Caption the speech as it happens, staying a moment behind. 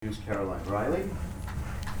introduce Caroline Riley.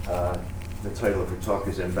 The title of her talk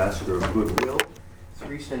is Ambassador of Goodwill,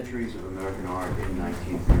 3 Centuries of American Art in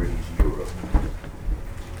 1930s Europe.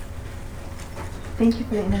 Thank you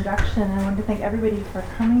for the introduction. I want to thank everybody for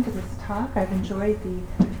coming to this talk. I've enjoyed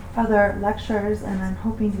the other lectures and I'm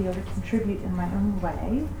hoping to be able to contribute in my own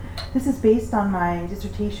way. This is based on my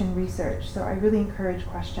dissertation research, so I really encourage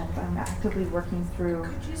questions. I'm actively working through.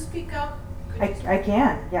 Could you speak up? I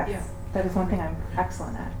can, yes. Yeah. That is one thing I'm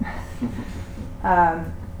excellent at.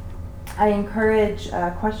 I encourage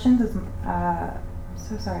questions. I'm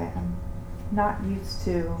so sorry, I'm not used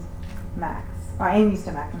to Macs. Well, I am used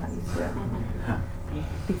to Mac, I'm not used to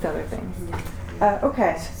these other things.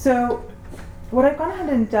 Okay, so what I've gone ahead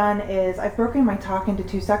and done is I've broken my talk into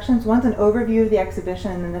 2 sections. One's an overview of the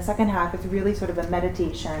exhibition, and then the second half is really sort of a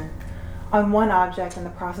meditation on one object and the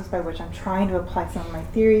process by which I'm trying to apply some of my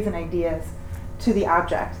theories and ideas to the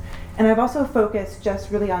object. And I've also focused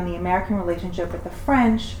just really on the American relationship with the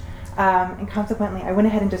French, and consequently I went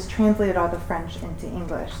ahead and just translated all the French into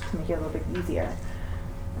English to make it a little bit easier.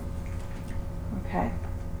 Okay.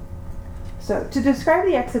 So to describe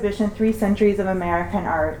the exhibition 3 Centuries of American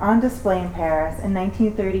Art on display in Paris in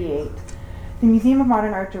 1938, the Museum of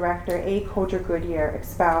Modern Art director A. Coulter Goodyear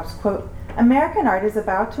espoused, quote, "American art is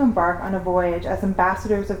about to embark on a voyage as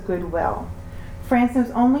ambassadors of goodwill. France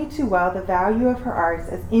knows only too well the value of her arts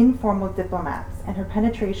as informal diplomats, and her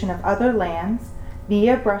penetration of other lands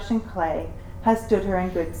via brush and clay has stood her in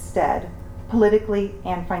good stead, politically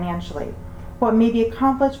and financially. What may be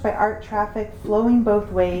accomplished by art traffic flowing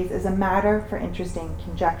both ways is a matter for interesting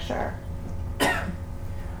conjecture."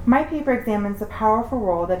 My paper examines the powerful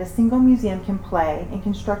role that a single museum can play in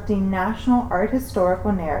constructing national art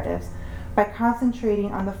historical narratives by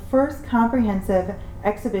concentrating on the first comprehensive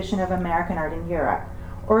exhibition of American art in Europe,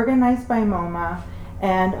 organized by MoMA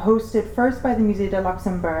and hosted first by the Musée de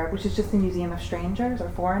Luxembourg, which is just the Museum of Strangers or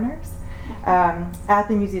Foreigners, at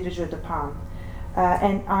the Musée de Jeux de Paume.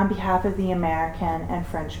 And on behalf of the American and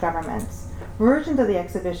French governments. Versions of the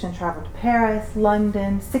exhibition traveled to Paris,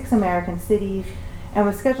 London, 6 American cities, and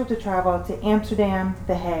was scheduled to travel to Amsterdam,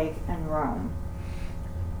 The Hague, and Rome.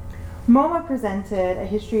 MoMA presented a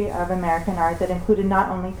history of American art that included not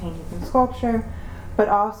only paintings and sculpture, but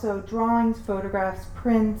also drawings, photographs,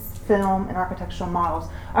 prints, film, and architectural models.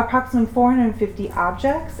 Approximately 450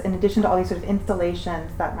 objects, in addition to all these sort of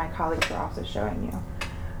installations that my colleagues are also showing you.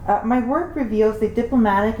 My work reveals the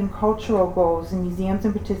diplomatic and cultural goals the museums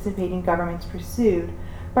and participating governments pursued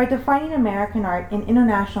by defining American art in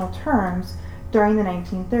international terms during the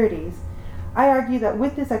 1930s. I argue that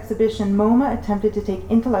with this exhibition, MoMA attempted to take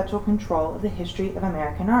intellectual control of the history of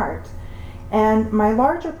American art. And my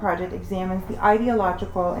larger project examines the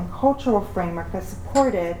ideological and cultural framework that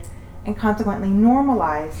supported and consequently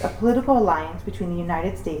normalized a political alliance between the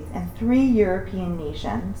United States and 3 European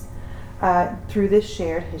nations through this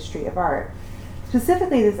shared history of art.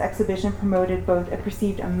 Specifically, this exhibition promoted both a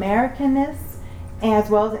perceived Americanness as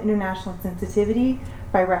well as an international sensitivity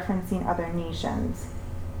by referencing other nations.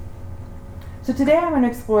 So today I'm going to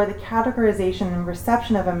explore the categorization and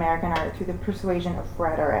reception of American art through the persuasion of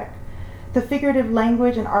rhetoric. The figurative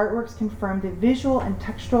language and artworks confirm the visual and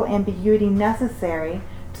textual ambiguity necessary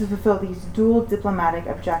to fulfill these dual diplomatic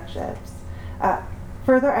objectives.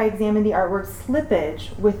 Further, I examine the artwork's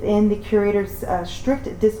slippage within the curator's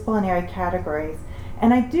strict disciplinary categories,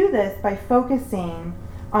 and I do this by focusing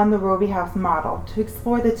on the Robie House model to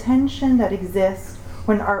explore the tension that exists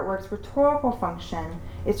when artwork's rhetorical function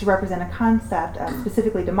is to represent a concept,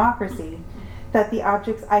 specifically democracy, that the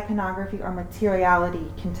object's iconography or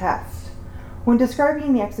materiality contest. When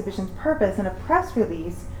describing the exhibition's purpose in a press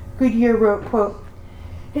release, Goodyear wrote, quote,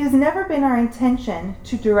 "It has never been our intention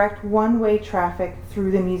to direct one-way traffic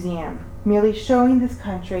through the museum, merely showing this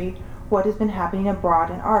country what has been happening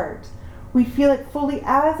abroad in art. We feel it fully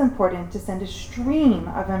as important to send a stream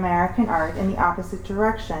of American art in the opposite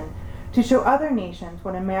direction, to show other nations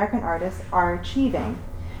what American artists are achieving."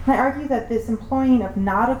 And I argue that this employing of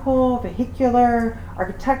nautical, vehicular,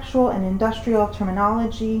 architectural, and industrial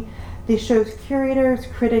terminology, this shows curators,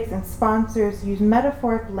 critics, and sponsors use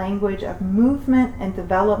metaphoric language of movement and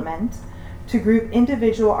development to group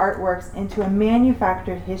individual artworks into a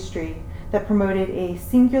manufactured history that promoted a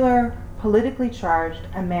singular, politically charged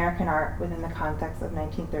American art within the context of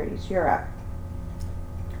 1930s Europe.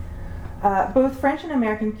 Both French and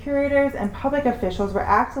American curators and public officials were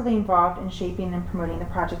actively involved in shaping and promoting the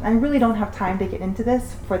project. I really don't have time to get into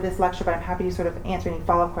this for this lecture, but I'm happy to sort of answer any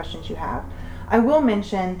follow-up questions you have. I will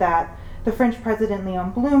mention that the French President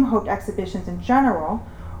Léon Blum hoped exhibitions in general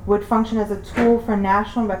would function as a tool for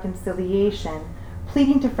national reconciliation,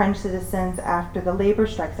 pleading to French citizens after the labor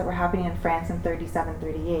strikes that were happening in France in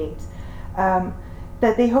 37-38,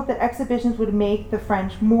 that they hoped that exhibitions would make the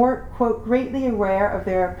French more, quote, greatly aware of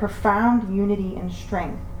their profound unity and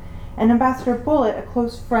strength. And Ambassador Bullitt, a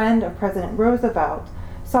close friend of President Roosevelt,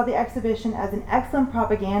 saw the exhibition as an excellent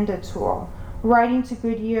propaganda tool, writing to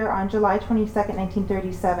Goodyear on July 22,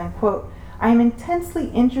 1937, quote, "I am intensely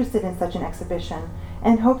interested in such an exhibition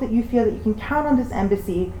and hope that you feel that you can count on this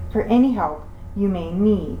embassy for any help you may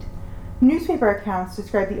need." Newspaper accounts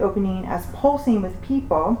describe the opening as pulsing with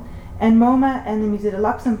people, and MoMA and the Musée de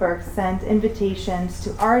Luxembourg sent invitations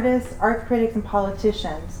to artists, art critics, and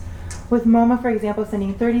politicians, with MoMA, for example,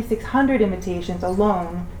 sending 3,600 invitations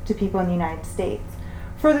alone to people in the United States.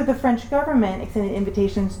 Further, the French government extended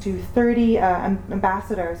invitations to 30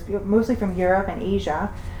 ambassadors, mostly from Europe and Asia,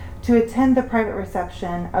 to attend the private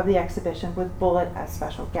reception of the exhibition with Bullitt as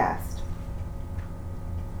special guest.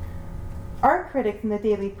 Art critics in the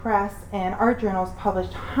daily press and art journals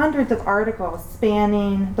published hundreds of articles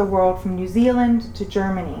spanning the world from New Zealand to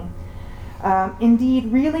Germany.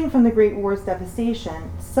 Indeed, reeling from the Great War's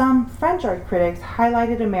devastation, some French art critics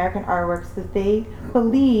highlighted American artworks that they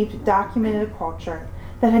believed documented a culture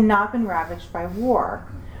that had not been ravaged by war.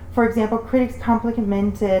 For example, critics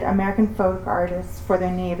complimented American folk artists for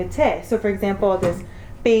their naivete. So, for example, this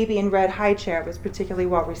baby in red high chair was particularly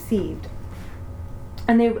well received.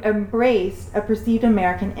 And they embraced a perceived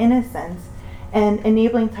American innocence and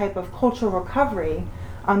enabling type of cultural recovery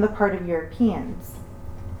on the part of Europeans.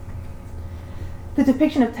 The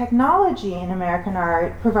depiction of technology in American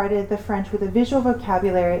art provided the French with a visual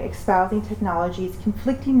vocabulary espousing technology's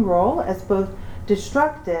conflicting role as both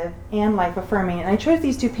destructive and life-affirming. And I chose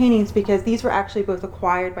these two paintings because these were actually both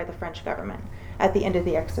acquired by the French government at the end of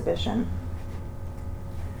the exhibition.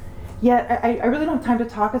 Yet, I really don't have time to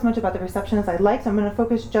talk as much about the reception as I'd like, so I'm going to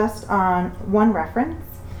focus just on one reference.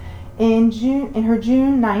 In her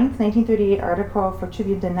June 9th, 1938 article for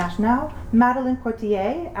Tribune Nationale, Madeleine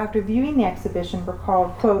Courtier, after viewing the exhibition,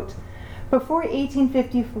 recalled, quote, "Before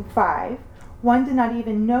 1855, one did not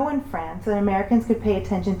even know in France that Americans could pay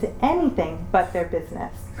attention to anything but their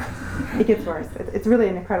business." It gets worse. It's really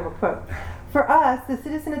an incredible quote. "For us, the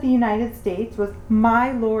citizen of the United States was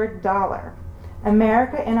my Lord Dollar.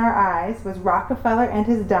 America in our eyes was Rockefeller and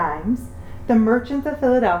his dimes, the merchants of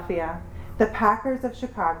Philadelphia, the packers of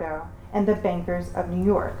Chicago, and the bankers of New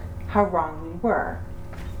York. How wrong we were."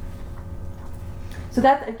 So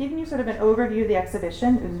I've given you sort of an overview of the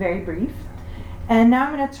exhibition. It was very brief. And now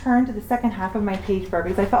I'm going to turn to the second half of my page for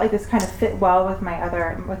because I felt like this kind of fit well with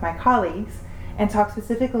my colleagues, and talk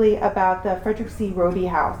specifically about the Frederick C. Robie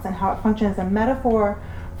House and how it functions as a metaphor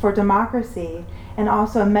for democracy and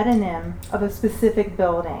also a metonym of a specific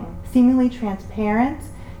building, seemingly transparent,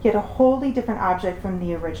 yet a wholly different object from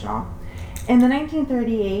the original. In the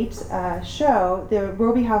 1938 show, the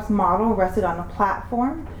Robie House model rested on a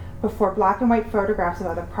platform before black and white photographs of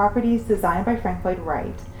other properties designed by Frank Lloyd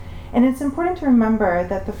Wright. And it's important to remember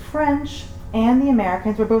that the French and the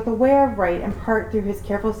Americans were both aware of Wright in part through his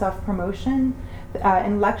careful self-promotion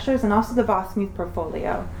in lectures and also the Voss-Muth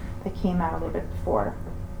portfolio that came out a little bit before.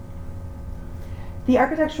 The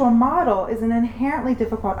architectural model is an inherently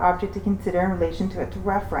difficult object to consider in relation to its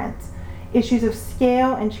reference. Issues of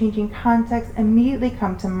scale and changing context immediately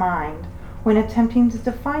come to mind when attempting to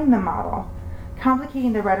define the model.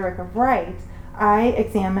 Complicating the rhetoric of Wright, I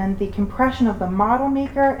examined the compression of the model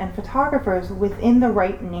maker and photographers within the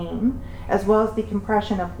Wright name, as well as the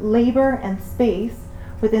compression of labor and space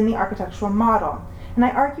within the architectural model. And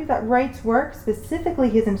I argue that Wright's work, specifically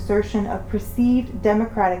his insertion of perceived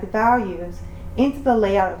democratic values into the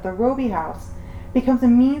layout of the Robie House, becomes a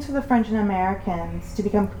means for the French and Americans to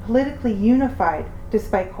become politically unified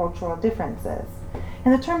despite cultural differences.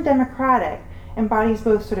 And the term democratic embodies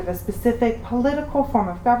both sort of a specific political form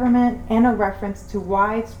of government and a reference to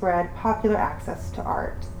widespread popular access to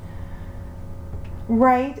art.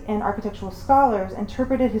 Wright and architectural scholars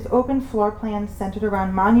interpreted his open floor plans centered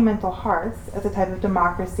around monumental hearths as a type of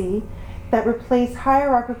democracy that replaced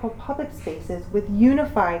hierarchical public spaces with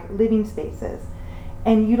unified living spaces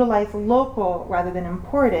and utilized local rather than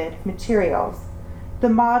imported materials. The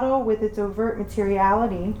model, with its overt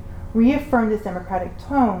materiality, reaffirmed this democratic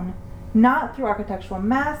tone, not through architectural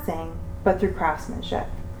massing, but through craftsmanship.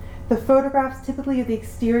 The photographs, typically of the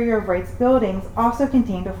exterior of Wright's buildings, also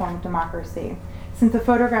contained a form of democracy, since the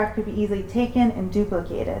photograph could be easily taken and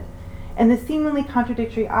duplicated. And the seemingly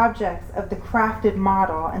contradictory objects of the crafted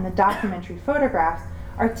model and the documentary photographs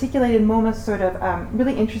articulated MoMA's sort of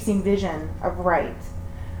really interesting vision of Wright.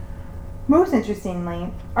 Most interestingly,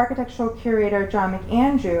 architectural curator John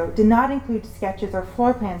McAndrew did not include sketches or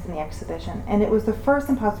floor plans in the exhibition, and it was the first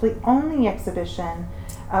and possibly only exhibition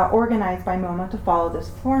organized by MoMA to follow this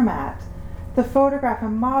format. The photograph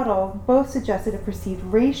and model both suggested a perceived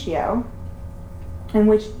ratio in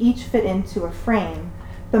which each fit into a frame.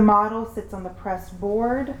 The model sits on the pressed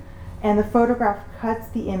board, and the photograph cuts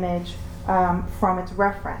the image from its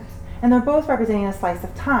reference. And they're both representing a slice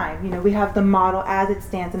of time. You know, we have the model as it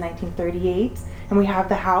stands in 1938, and we have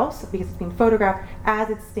the house, because it's being photographed, as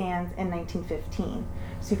it stands in 1915.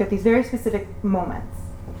 So you've got these very specific moments.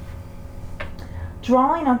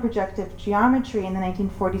 Drawing on projective geometry in the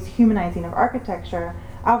 1940s humanizing of architecture,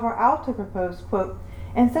 Alvar Aalto proposed, quote,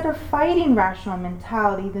 "Instead of fighting rational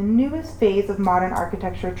mentality, the newest phase of modern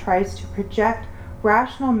architecture tries to project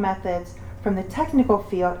rational methods from the technical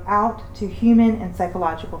field out to human and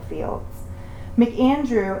psychological fields."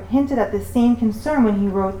 McAndrew hinted at the same concern when he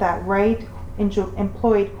wrote that Wright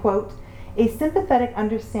employed, quote, "a sympathetic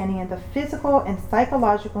understanding of the physical and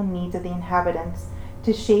psychological needs of the inhabitants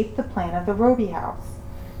to shape the plan of the Roby House."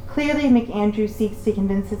 Clearly, McAndrew seeks to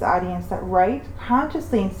convince his audience that Wright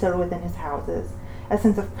consciously instilled within his houses a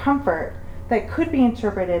sense of comfort that could be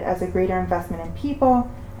interpreted as a greater investment in people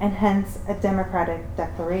and hence a democratic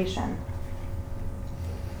declaration.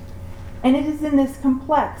 And it is in this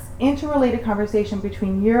complex, interrelated conversation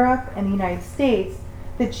between Europe and the United States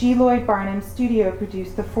that G. Lloyd Barnum's studio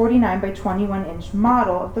produced the 49 by 21 inch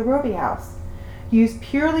model of the Roby House. Used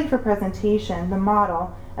purely for presentation, the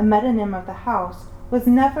model, a metonym of the house, was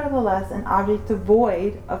nevertheless an object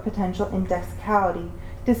devoid of potential indexicality,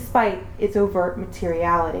 despite its overt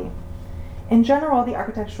materiality. In general, the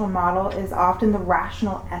architectural model is often the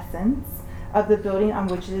rational essence of the building on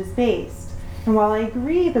which it is based. And while I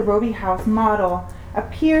agree the Roby House model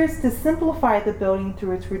appears to simplify the building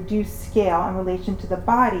through its reduced scale in relation to the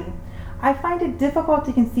body, I find it difficult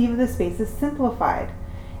to conceive of the space as simplified.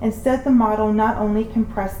 Instead, the model not only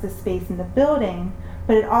compressed the space in the building,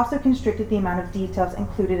 but it also constricted the amount of details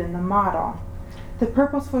included in the model. The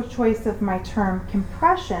purposeful choice of my term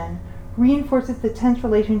compression reinforces the tense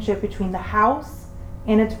relationship between the house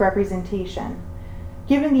and its representation.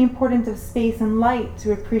 Given the importance of space and light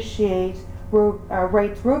to appreciate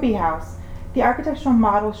Wright's Roby House, the architectural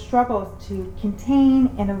model struggles to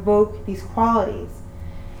contain and evoke these qualities.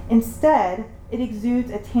 Instead, it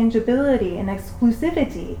exudes a tangibility and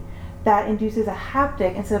exclusivity that induces a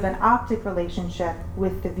haptic instead of an optic relationship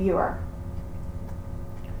with the viewer.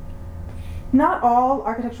 Not all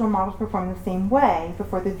architectural models perform the same way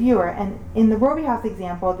before the viewer, and in the Roby House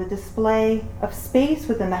example, the display of space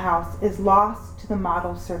within the house is lost to the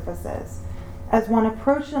model's surfaces. As one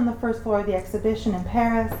approached on the first floor of the exhibition in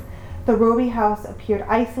Paris, the Roby House appeared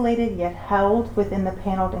isolated yet held within the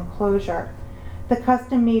paneled enclosure. The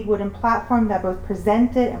custom-made wooden platform that both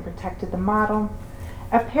presented and protected the model.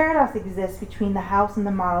 A paradox exists between the house and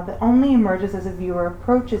the model that only emerges as a viewer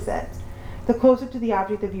approaches it. The closer to the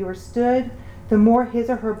object the viewer stood, the more his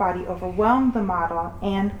or her body overwhelmed the model,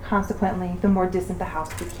 and consequently, the more distant the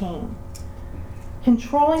house became.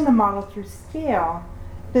 Controlling the model through scale,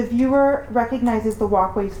 the viewer recognizes the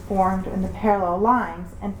walkways formed in the parallel lines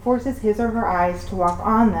and forces his or her eyes to walk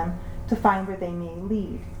on them to find where they may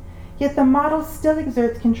lead. Yet the model still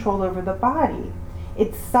exerts control over the body.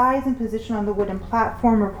 Its size and position on the wooden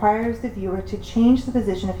platform requires the viewer to change the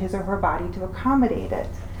position of his or her body to accommodate it,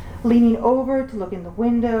 leaning over to look in the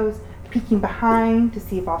windows, peeking behind to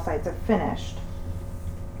see if all sides are finished.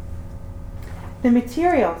 The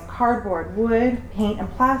materials, cardboard, wood, paint, and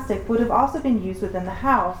plastic, would have also been used within the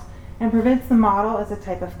house and prevents the model as a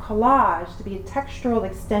type of collage to be a textural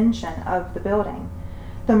extension of the building.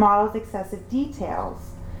 The model's excessive details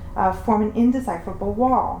form an indecipherable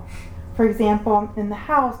wall. For example, in the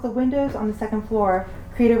house, the windows on the second floor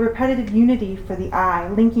create a repetitive unity for the eye,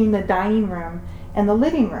 linking the dining room and the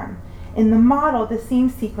living room. In the model, the same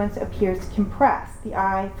sequence appears compressed. The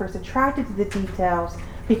eye, first attracted to the details,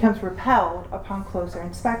 becomes repelled upon closer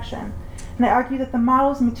inspection. And I argue that the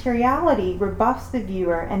model's materiality rebuffs the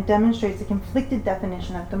viewer and demonstrates a conflicted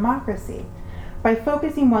definition of democracy. By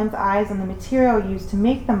focusing one's eyes on the material used to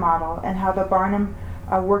make the model and how the Barnum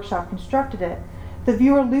workshop constructed it, the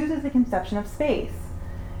viewer loses the conception of space.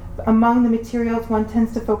 Among the materials, one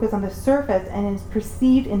tends to focus on the surface and its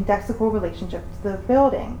perceived indexical relationship to the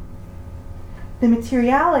building. The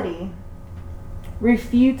materiality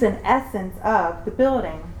refutes an essence of the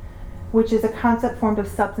building, which is a concept formed of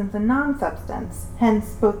substance and non-substance.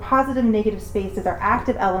 Hence, both positive and negative spaces are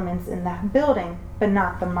active elements in that building, but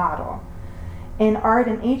not the model. In Art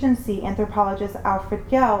and Agency, anthropologist Alfred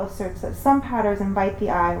Gell asserts that some patterns invite the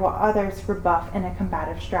eye while others rebuff in a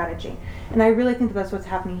combative strategy. And I really think that that's what's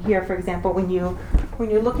happening here. For example, when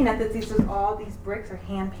you're looking at this, all these bricks are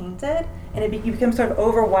hand painted, and you become sort of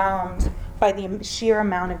overwhelmed by the sheer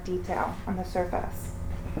amount of detail on the surface.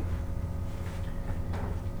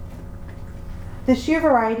 The sheer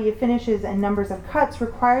variety of finishes and numbers of cuts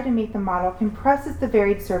required to make the model compresses the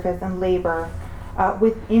varied surface and labor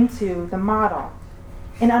into the model.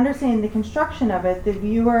 In understanding the construction of it, the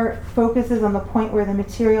viewer focuses on the point where the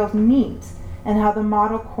materials meet and how the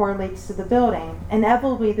model correlates to the building.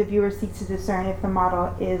 Inevitably, the viewer seeks to discern if the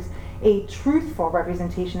model is a truthful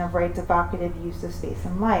representation of Wright's evocative use of space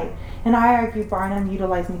and light. And I argue Barnum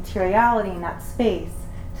utilized materiality in that space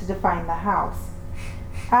to define the house.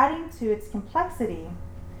 Adding to its complexity,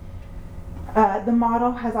 the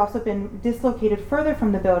model has also been dislocated further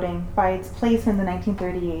from the building by its placement in the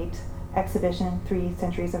 1938 exhibition, 3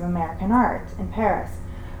 Centuries of American Art in Paris.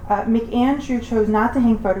 McAndrew chose not to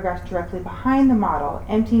hang photographs directly behind the model,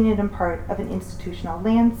 emptying it in part of an institutional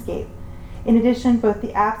landscape. In addition, both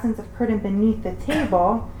the absence of curtain beneath the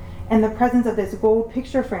table and the presence of this gold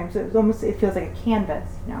picture frame, so it feels like a canvas,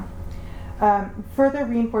 further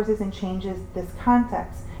reinforces and changes this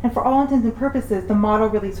context. And for all intents and purposes, the model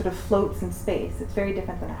really sort of floats in space. It's very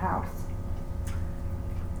different than a house.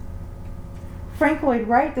 Frank Lloyd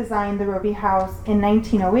Wright designed the Robie House in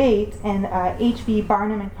 1908, and H.B.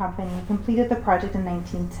 Barnum and Company completed the project in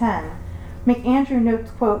 1910. McAndrew notes,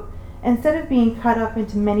 quote, "Instead of being cut up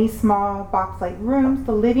into many small box-like rooms,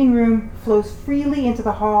 the living room flows freely into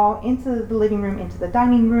the hall, into the living room, into the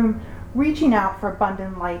dining room, reaching out for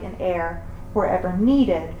abundant light and air wherever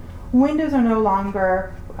needed. Windows are no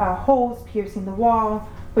longer holes piercing the wall,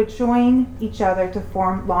 but join each other to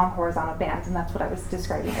form long horizontal bands," and that's what I was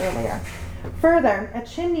describing earlier. Further, a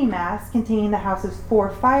chimney mast containing the house's 4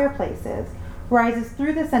 fireplaces rises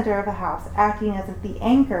through the center of the house, acting as the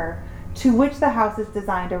anchor to which the house is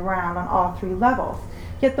designed around on all 3 levels.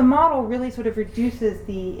 Yet the model really sort of reduces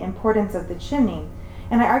the importance of the chimney.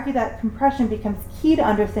 And I argue that compression becomes key to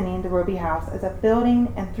understanding the Robie House as a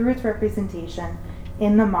building and through its representation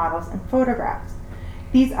in the models and photographs.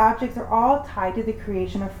 These objects are all tied to the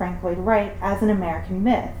creation of Frank Lloyd Wright as an American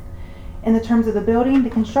myth. In the terms of the building, the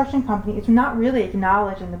construction company is not really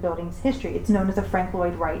acknowledged in the building's history. It's known as a Frank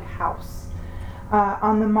Lloyd Wright house.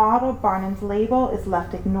 On the model, Barnum's label is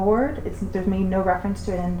left ignored. There's made no reference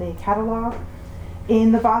to it in the catalog.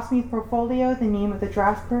 In the Vossmuth portfolio, the name of the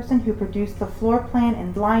draftsperson who produced the floor plan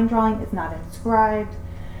and line drawing is not inscribed.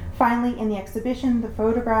 Finally, in the exhibition, the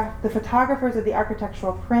photographers of the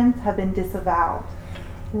architectural prints have been disavowed.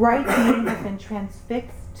 Wright's name has been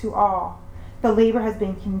transfixed to all. The labor has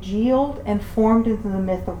been congealed and formed into the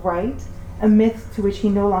myth of Wright, a myth to which he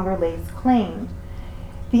no longer lays claim.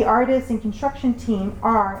 The artists and construction team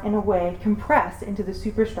are, in a way, compressed into the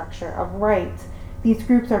superstructure of Wright. These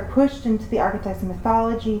groups are pushed into the architect's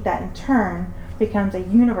mythology that, in turn, becomes a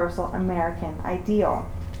universal American ideal.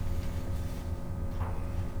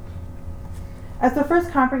 As the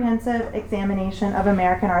first comprehensive examination of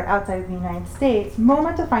American art outside of the United States,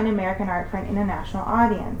 MoMA defined American art for an international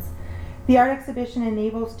audience. The art exhibition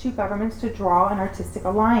enables 2 governments to draw an artistic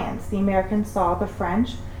alliance. The Americans saw the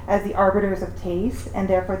French as the arbiters of taste, and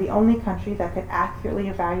therefore the only country that could accurately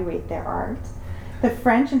evaluate their art. The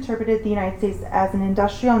French interpreted the United States as an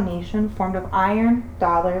industrial nation formed of iron,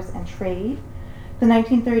 dollars, and trade. The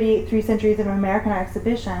 1938 3 Centuries of American Art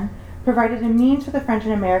exhibition provided a means for the French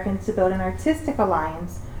and Americans to build an artistic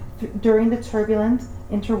alliance during the turbulent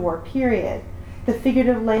interwar period. The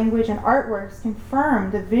figurative language and artworks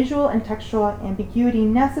confirmed the visual and textual ambiguity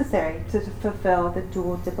necessary to fulfill the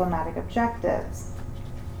dual diplomatic objectives.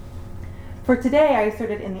 For today, I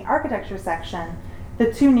asserted in the architecture section,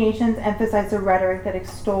 the 2 nations emphasized a rhetoric that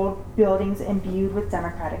extolled buildings imbued with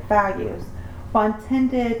democratic values. While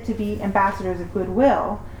intended to be ambassadors of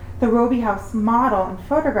goodwill, the Robie House model and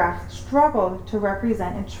photographs struggled to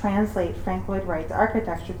represent and translate Frank Lloyd Wright's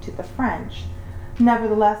architecture to the French.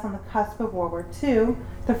 Nevertheless, on the cusp of World War II,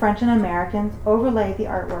 the French and Americans overlaid the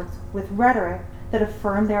artworks with rhetoric that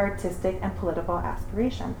affirmed their artistic and political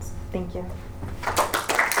aspirations. Thank you.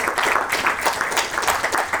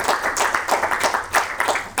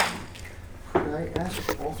 Could I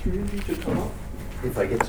ask all 3 of you to come up? If I get